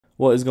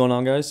What is going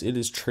on, guys? It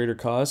is Trader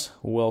Cause.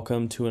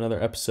 Welcome to another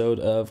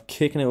episode of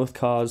Kicking It with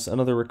Cause,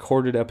 another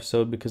recorded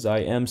episode because I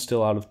am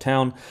still out of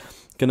town.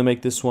 Going to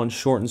make this one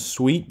short and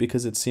sweet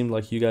because it seemed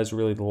like you guys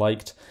really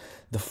liked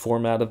the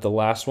format of the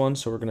last one,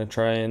 so we're going to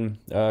try and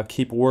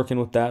keep working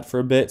with that for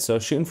a bit. So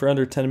shooting for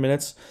under 10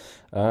 minutes.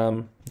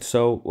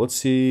 So let's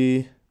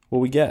see what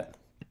we get.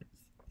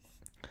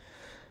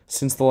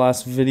 Since the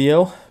last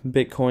video,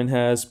 Bitcoin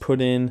has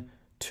put in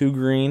 2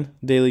 green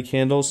daily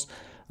candles.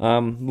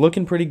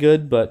 Looking pretty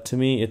good, but to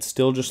me, it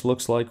still just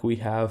looks like we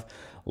have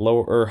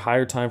lower or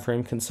higher time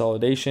frame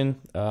consolidation.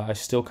 I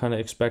still kind of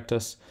expect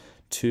us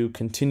to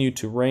continue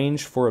to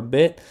range for a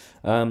bit.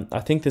 I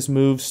think this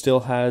move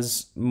still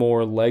has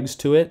more legs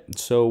to it,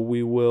 so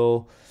we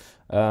will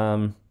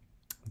dive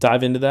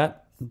into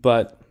that.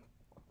 But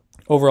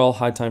overall,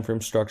 high time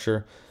frame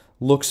structure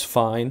looks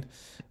fine.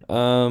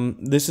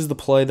 This is the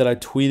play that I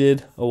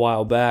tweeted a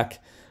while back.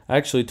 I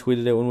actually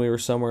tweeted it when we were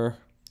somewhere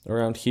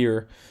around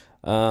here.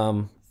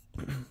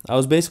 I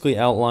was basically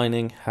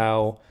outlining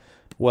how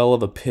well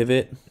of a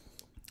pivot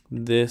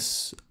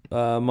this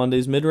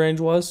Monday's mid-range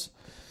was,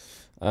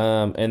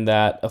 and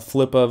that a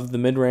flip of the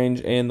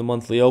mid-range and the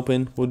monthly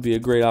open would be a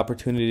great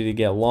opportunity to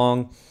get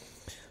long.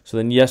 So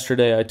then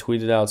yesterday I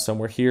tweeted out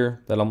somewhere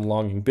here that I'm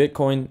longing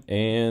Bitcoin,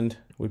 and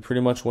we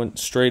pretty much went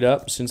straight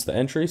up since the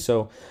entry.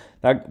 So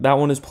that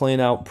one is playing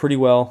out pretty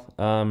well,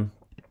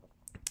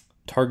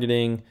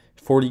 targeting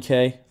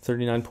 40K,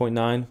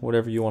 39.9,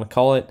 whatever you want to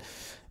call it.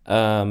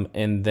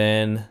 And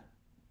then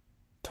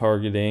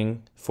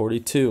targeting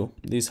 42,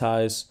 these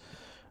highs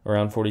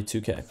around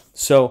 42K.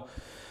 So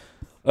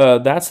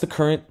that's the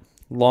current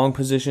long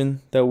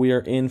position that we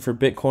are in for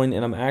Bitcoin,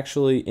 and I'm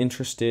actually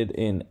interested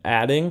in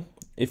adding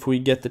if we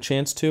get the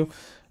chance to.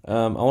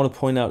 I want to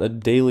point out a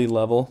daily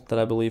level that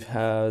I believe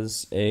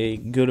has a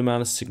good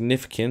amount of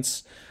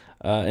significance,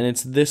 and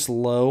it's this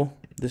low,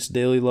 this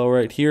daily low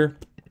right here.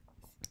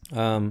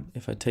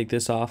 If I take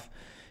this off,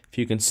 if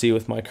you can see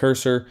with my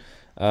cursor,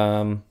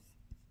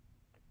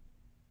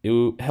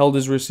 it held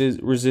as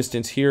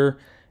resistance here,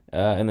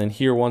 and then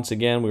here once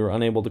again we were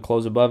unable to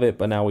close above it,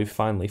 but now we've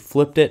finally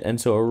flipped it,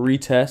 and so a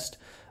retest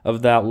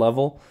of that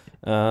level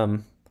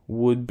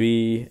would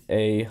be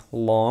a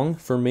long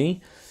for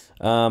me.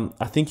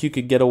 I think you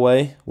could get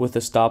away with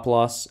a stop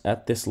loss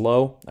at this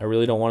low. I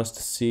really don't want us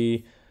to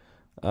see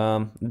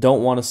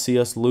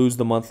us lose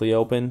the monthly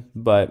open,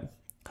 but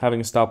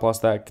having a stop loss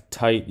that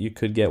tight, you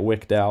could get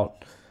wicked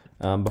out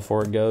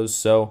before it goes.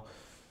 So,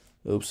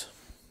 oops.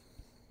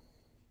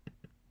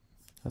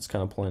 That's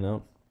kind of playing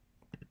out.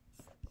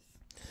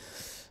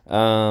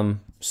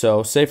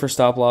 So safer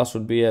stop loss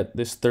would be at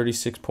this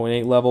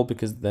 36.8 level,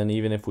 because then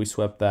even if we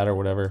swept that or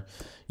whatever,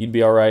 you'd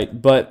be all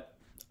right. But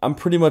I'm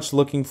pretty much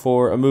looking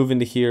for a move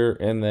into here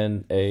and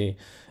then a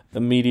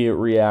immediate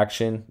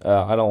reaction.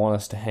 I don't want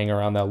us to hang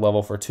around that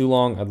level for too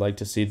long. I'd like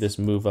to see this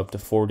move up to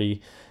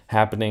 40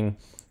 happening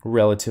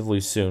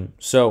relatively soon.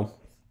 So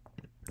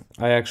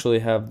I actually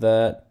have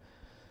that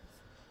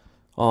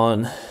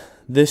on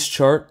this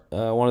chart.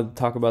 I wanted to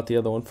talk about the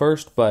other one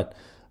first, but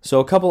so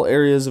a couple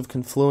areas of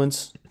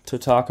confluence to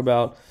talk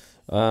about.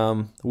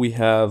 We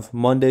have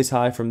Monday's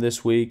high from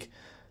this week,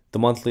 the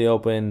monthly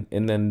open,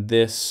 and then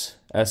this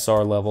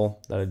SR level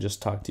that I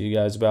just talked to you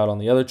guys about on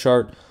the other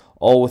chart,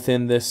 all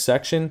within this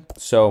section.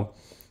 So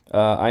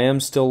I am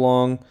still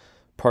long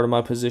part of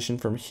my position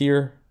from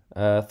here,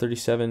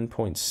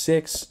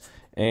 37.6,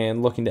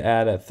 and looking to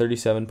add at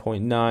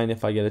 37.9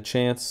 if I get a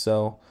chance.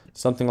 So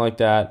something like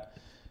that.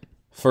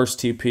 First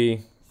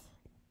TP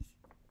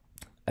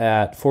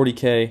at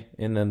 40K,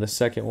 and then the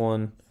second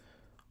one,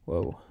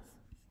 let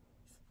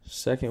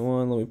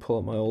me pull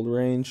up my old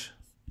range.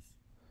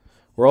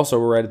 We're also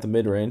right at the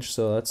mid-range,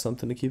 so that's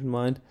something to keep in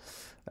mind,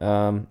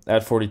 at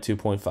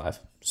 42.5.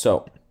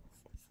 So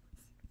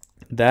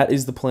that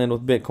is the plan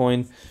with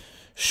Bitcoin,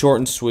 short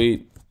and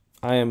sweet.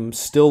 I am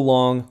still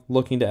long,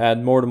 looking to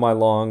add more to my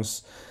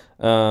longs.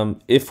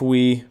 If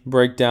we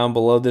break down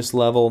below this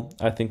level,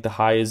 I think the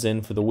high is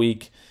in for the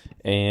week,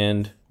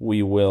 and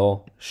we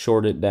will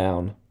short it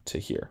down to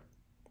here.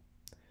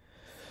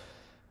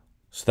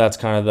 So that's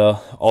kind of the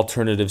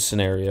alternative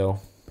scenario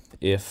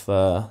if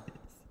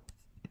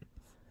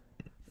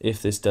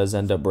this does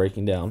end up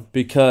breaking down,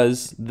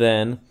 because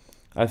then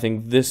I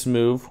think this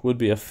move would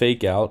be a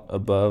fake out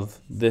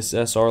above this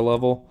SR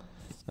level.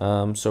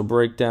 So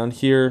break down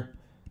here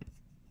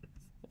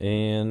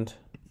and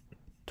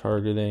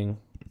targeting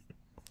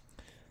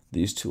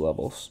these 2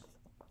 levels.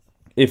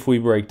 If we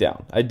break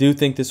down, I do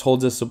think this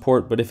holds as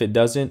support, but if it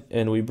doesn't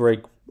and we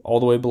break all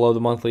the way below the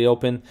monthly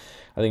open,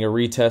 I think a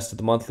retest at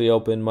the monthly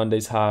open,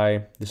 Monday's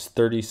high, this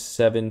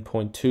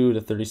 37.2 to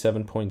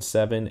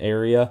 37.7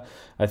 area,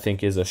 I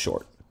think is a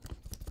short.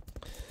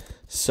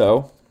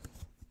 So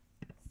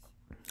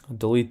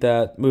delete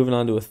that. Moving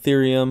on to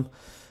Ethereum.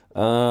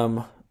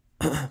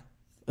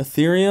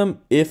 Ethereum,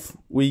 if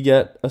we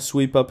get a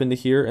sweep up into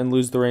here and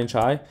lose the range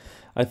high,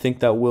 I think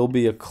that will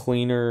be a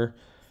cleaner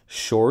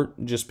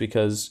short, just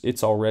because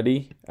it's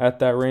already at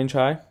that range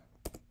high.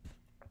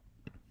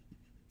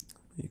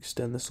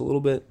 Extend this a little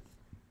bit.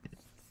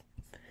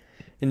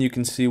 And you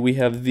can see we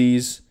have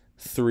these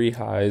 3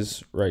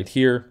 highs right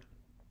here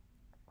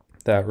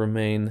that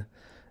remain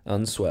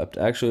unswept.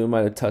 Actually, we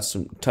might have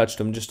touched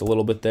them just a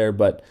little bit there,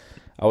 but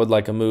I would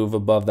like a move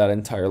above that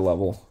entire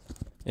level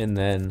and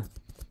then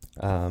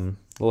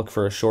look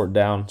for a short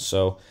down.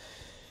 So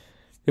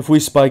if we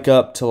spike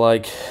up to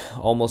like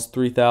almost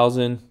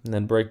 3,000 and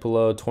then break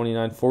below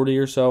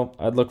 29.40 or so,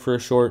 I'd look for a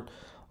short.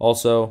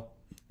 Also,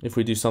 if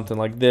we do something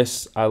like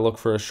this, I look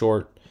for a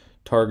short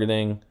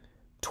targeting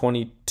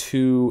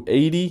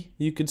 2280,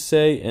 you could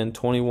say, and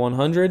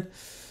 2100.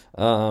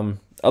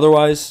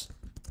 Otherwise,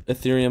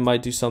 Ethereum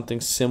might do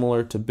something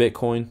similar to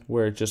Bitcoin,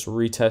 where it just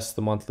retests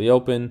the monthly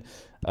open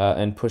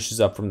and pushes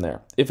up from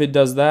there. If it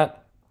does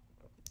that,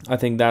 I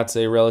think that's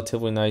a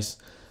relatively nice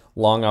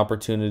long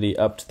opportunity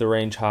up to the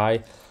range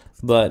high.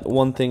 But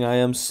one thing I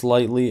am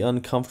slightly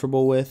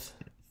uncomfortable with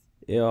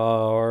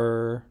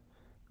are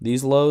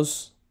these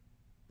lows.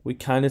 We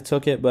kind of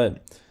took it,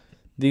 but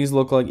these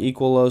look like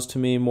equal lows to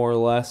me, more or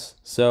less.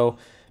 So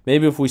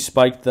maybe if we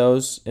spiked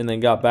those and then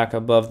got back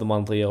above the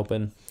monthly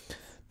open,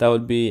 that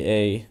would be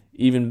a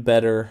even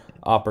better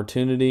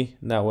opportunity.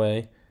 And that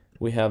way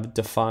we have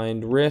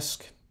defined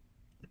risk.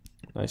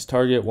 Nice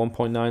target,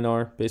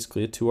 1.9R,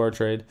 basically a 2R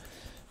trade.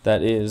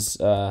 That is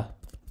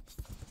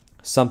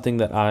something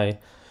that I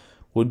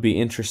would be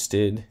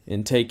interested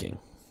in taking.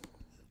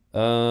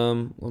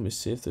 Let me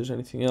see if there's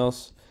anything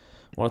else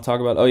I want to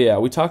talk about. Oh yeah,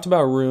 we talked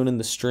about Rune in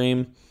the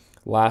stream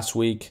last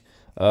week,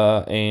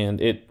 and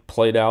it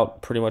played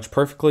out pretty much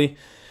perfectly.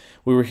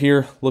 We were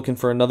here looking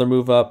for another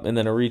move up and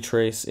then a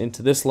retrace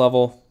into this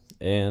level,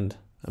 and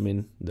I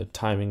mean the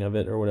timing of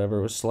it or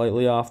whatever was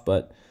slightly off,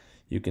 but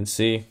you can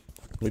see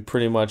we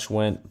pretty much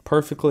went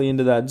perfectly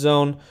into that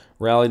zone,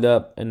 rallied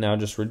up, and now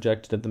just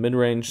rejected at the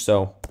mid-range.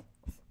 So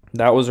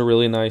that was a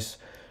really nice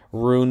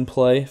Rune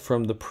play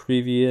from the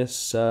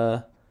previous,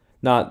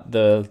 not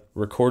the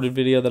recorded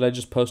video that I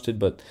just posted,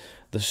 but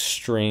the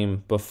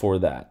stream before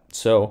that.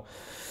 So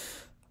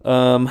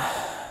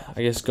I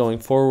guess going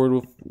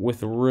forward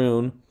with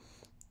Rune,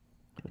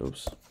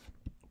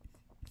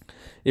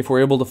 if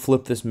we're able to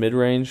flip this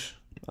mid-range,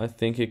 I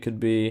think it could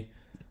be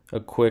a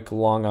quick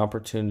long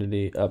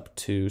opportunity up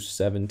to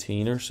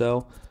 17 or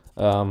so.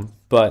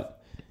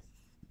 But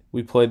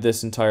we played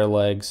this entire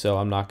leg, so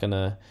I'm not going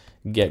to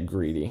get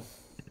greedy.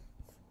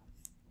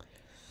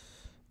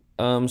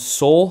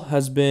 Sol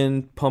has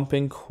been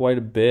pumping quite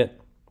a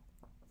bit.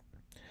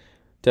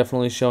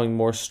 Definitely showing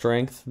more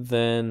strength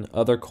than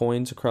other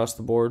coins across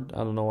the board.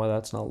 I don't know why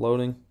that's not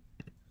loading.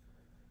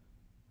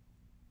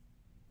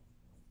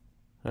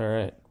 All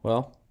right,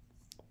 well,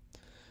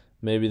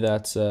 maybe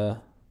that's a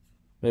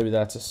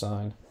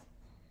sign.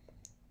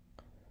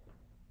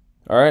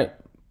 All right,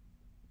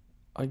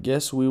 I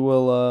guess we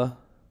will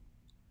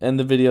end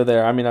the video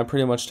there. I mean, I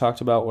pretty much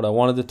talked about what I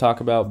wanted to talk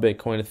about,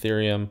 Bitcoin,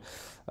 Ethereum,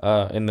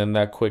 and then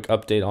that quick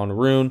update on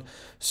Rune.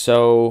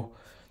 So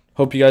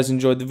hope you guys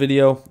enjoyed the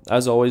video.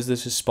 As always,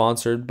 this is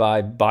sponsored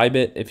by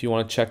Bybit. If you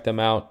want to check them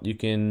out, you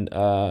can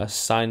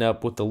sign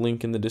up with the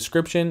link in the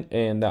description,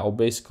 and that will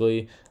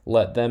basically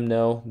let them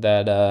know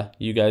that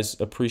you guys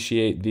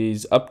appreciate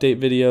these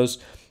update videos.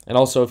 And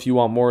also, if you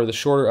want more of the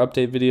shorter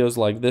update videos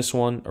like this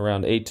one,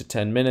 around 8 to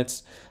 10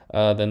 minutes,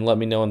 then let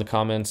me know in the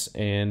comments,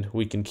 and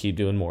we can keep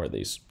doing more of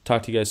these.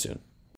 Talk to you guys soon.